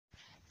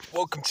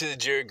Welcome to the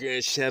Jerry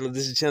Grant channel.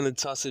 This is a channel that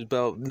talks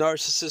about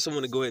narcissists. I'm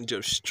going to go ahead and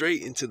jump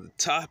straight into the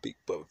topic.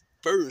 But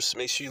first,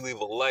 make sure you leave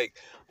a like,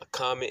 a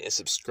comment, and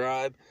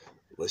subscribe.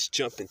 Let's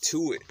jump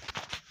into it.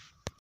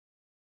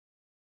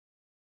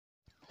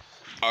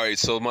 Alright,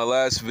 so my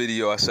last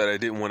video, I said I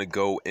didn't want to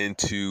go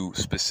into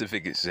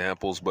specific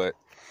examples, but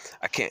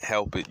I can't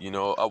help it.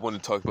 I want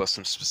to talk about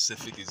some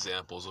specific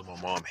examples of my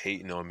mom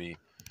hating on me.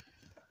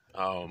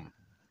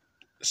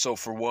 So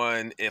for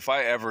one, if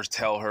I ever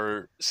tell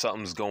her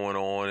something's going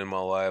on in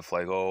my life,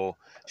 like, oh,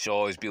 she'll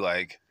always be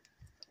like,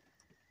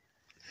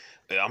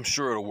 I'm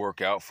sure it'll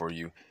work out for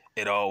you.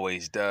 It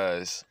always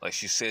does. Like,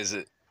 she says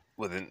it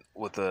with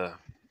an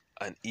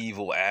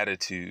evil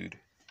attitude,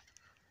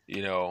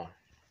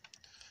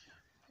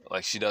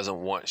 like she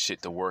doesn't want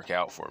shit to work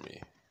out for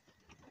me,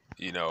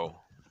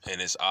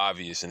 and it's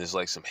obvious, and it's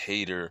like some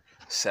hater,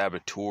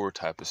 saboteur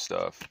type of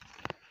stuff.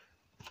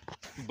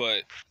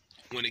 But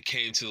when it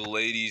came to the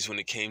ladies, when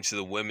it came to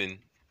the women,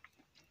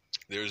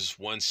 there's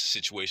one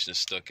situation that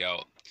stuck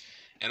out.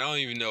 And I don't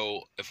even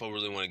know if I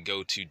really want to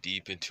go too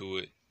deep into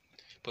it.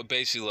 But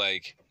basically,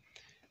 like,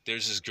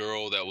 there's this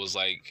girl that was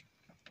like,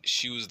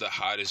 she was the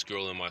hottest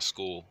girl in my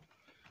school.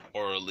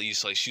 Or at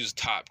least, like, she was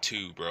top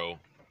 2, bro.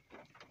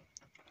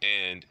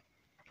 And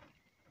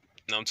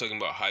now I'm talking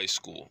about high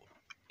school.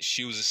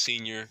 She was a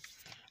senior.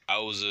 I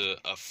was a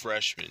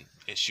freshman.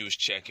 And she was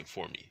checking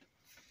for me.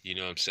 You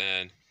know what I'm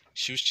saying?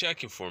 She was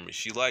checking for me.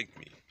 She liked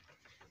me.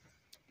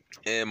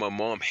 And my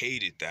mom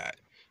hated that.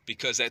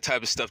 Because that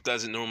type of stuff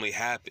doesn't normally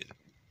happen.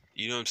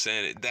 You know what I'm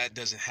saying? That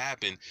doesn't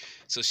happen.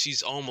 So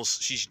she's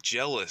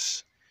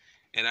jealous.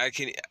 And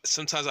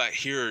sometimes I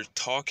hear her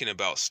talking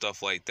about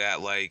stuff like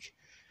that. Like,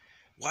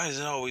 why does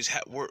it always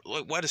work?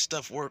 Like, why does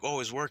stuff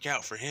always work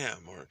out for him?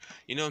 Or,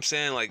 you know what I'm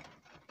saying? Like,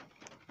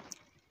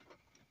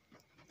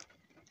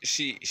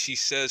 she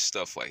says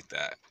stuff like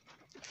that.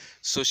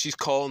 So she's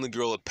calling the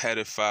girl a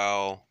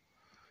pedophile.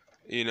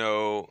 And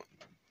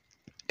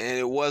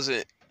it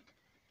wasn't,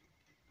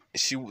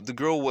 she wasn't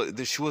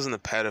a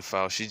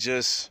pedophile. She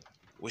just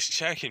was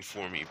checking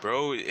for me,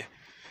 bro.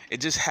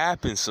 It just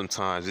happens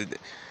sometimes.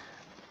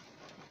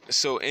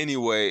 So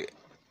anyway,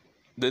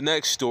 the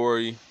next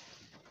story,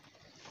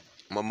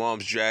 my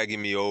mom's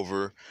dragging me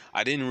over.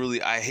 I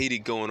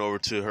hated going over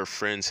to her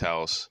friend's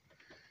house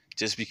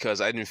just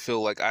because I didn't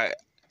feel like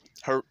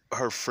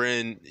her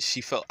friend,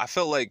 I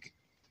felt like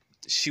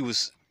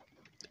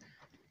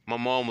my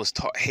mom was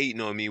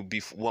hating on me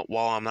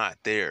while I'm not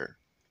there.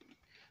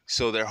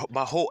 So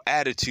my whole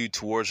attitude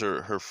towards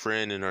her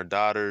friend and her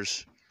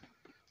daughters,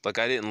 like,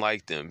 I didn't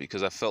like them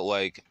because I felt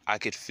like I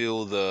could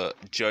feel the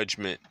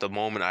judgment the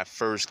moment I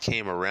first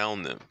came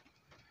around them.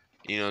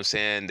 You know what I'm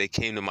saying? They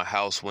came to my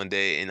house one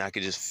day and I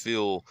could just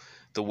feel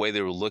the way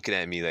they were looking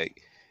at me.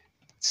 Like,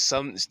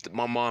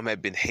 my mom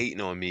had been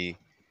hating on me,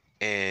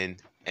 and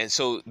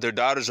so their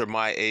daughters are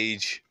my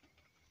age.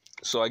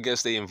 So I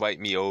guess they invite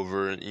me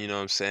over, you know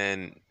what I'm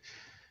saying,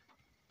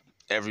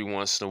 every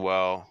once in a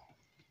while.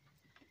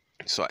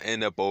 So I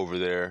end up over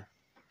there,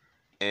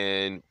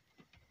 and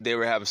they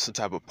were having some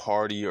type of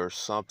party or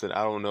something.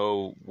 I don't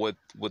know what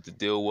the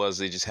deal was.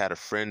 They just had a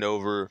friend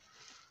over,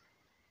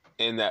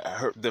 and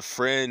the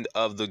friend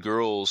of the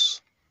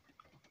girls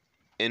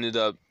ended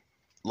up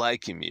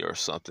liking me or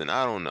something.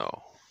 I don't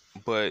know.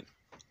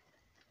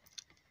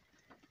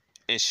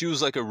 And she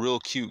was like a real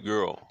cute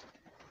girl.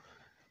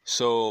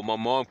 So my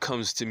mom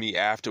comes to me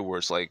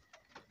afterwards, like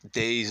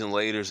days and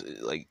later,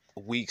 like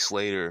weeks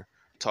later,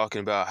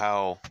 talking about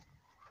how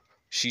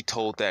she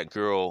told that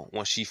girl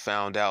when she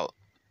found out,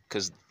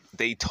 because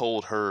they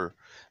told her.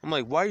 I'm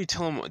like, why are you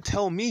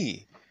tell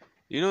me?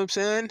 You know what I'm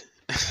saying?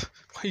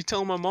 Why are you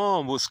telling my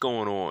mom what's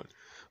going on?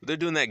 They're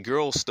doing that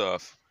girl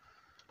stuff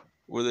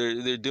where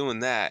they're doing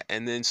that,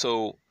 and then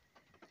so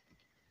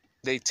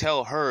they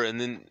tell her,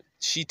 and then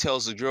she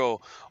tells the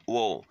girl,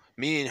 well,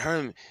 me and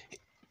her,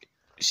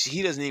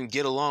 he doesn't even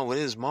get along with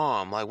his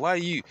mom. Like,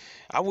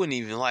 I wouldn't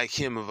even like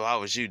him if I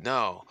was you.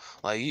 No,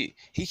 like,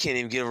 he can't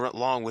even get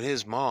along with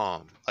his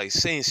mom. Like,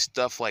 saying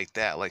stuff like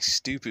that, like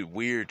stupid,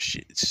 weird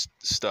shit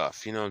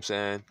stuff. You know what I'm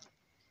saying?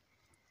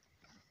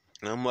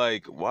 And I'm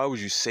like, why would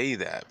you say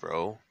that,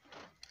 bro?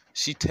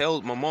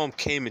 My mom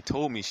came and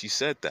told me she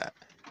said that.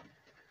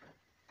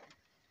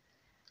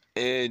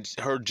 And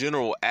her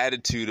general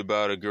attitude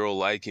about a girl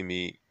liking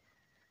me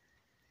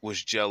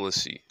was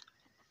jealousy.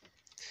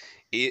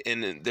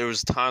 And there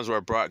was times where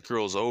I brought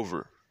girls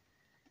over,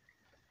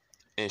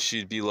 and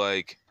she'd be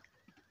like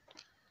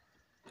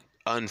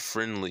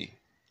unfriendly.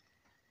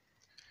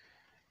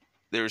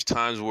 There was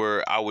times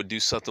where I would do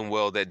something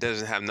well that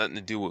doesn't have nothing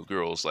to do with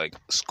girls, like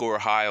score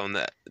high on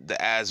the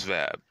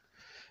ASVAB,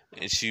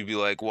 and she'd be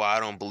like, well,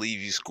 I don't believe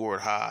you scored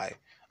high.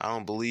 I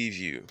don't believe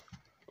you.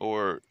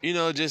 Or,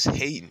 just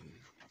hating.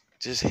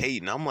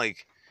 I'm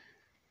like,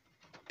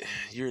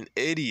 you're an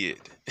idiot.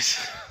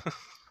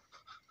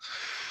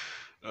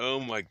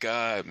 Oh my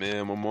God,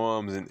 man, my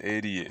mom's an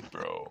idiot,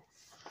 bro.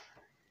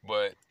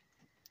 But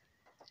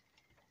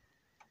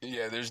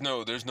yeah, there's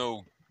no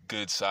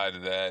good side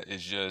of that.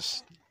 It's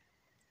just,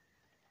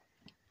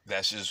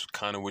 that's just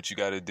kind of what you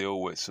got to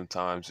deal with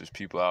sometimes. There's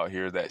people out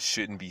here that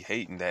shouldn't be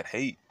hating, that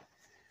hate.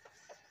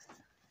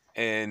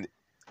 And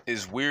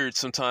it's weird,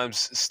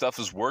 sometimes stuff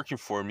is working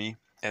for me,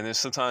 and then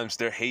sometimes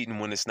they're hating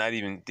when it's not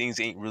even, things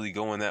ain't really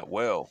going that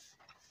well.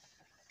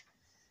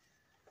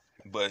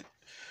 But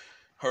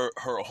her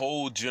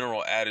whole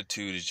general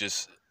attitude is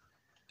just,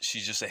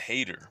 she's just a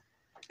hater.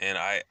 And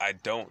I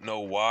don't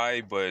know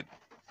why, but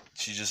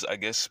she just, I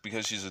guess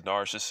because she's a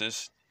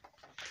narcissist.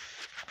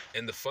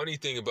 And the funny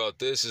thing about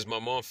this is my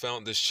mom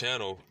found this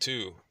channel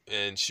too,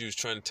 and she was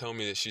trying to tell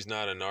me that she's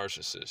not a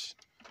narcissist.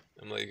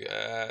 I'm like,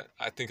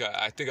 I think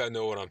I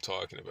know what I'm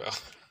talking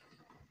about.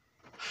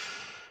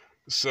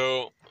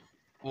 So,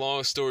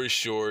 long story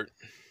short,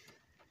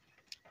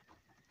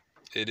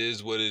 it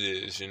is what it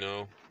is, you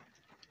know.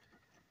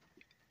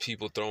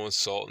 People throwing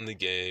salt in the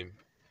game,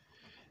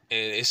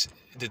 and it's,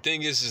 the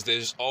thing is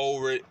there's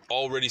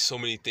already so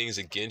many things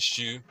against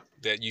you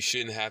that you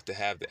shouldn't have to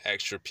have the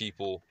extra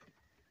people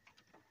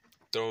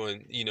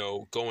throwing, you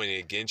know, going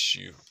against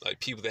you, like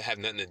people that have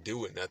nothing to do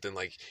with nothing.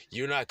 Like,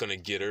 you're not gonna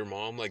get her,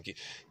 mom. Like,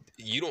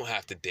 you don't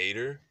have to date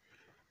her.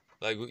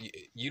 Like,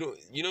 you don't,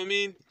 you know what I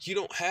mean? You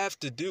don't have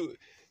to do it.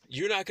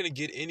 You're not gonna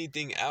get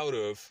anything out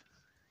of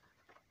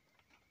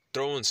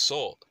throwing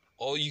salt.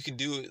 All you can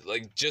do is,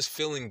 like, just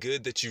feeling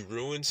good that you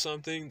ruined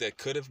something that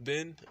could have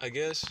been, I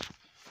guess.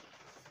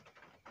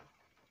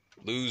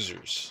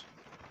 Losers.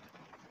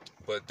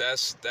 But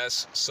that's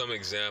some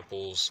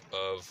examples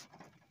of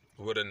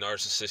what a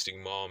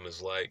narcissistic mom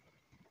is like.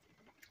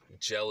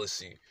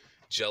 Jealousy.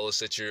 Jealous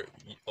that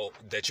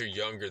you're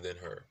younger than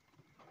her.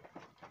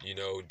 You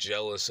know,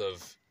 jealous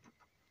of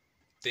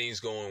things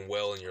going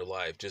well in your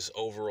life. Just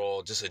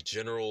overall, just a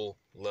general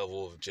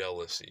level of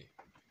jealousy.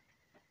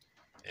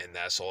 And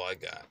that's all I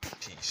got.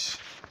 Peace.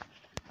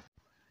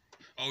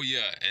 Oh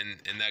yeah,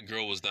 and that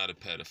girl was not a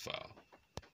pedophile.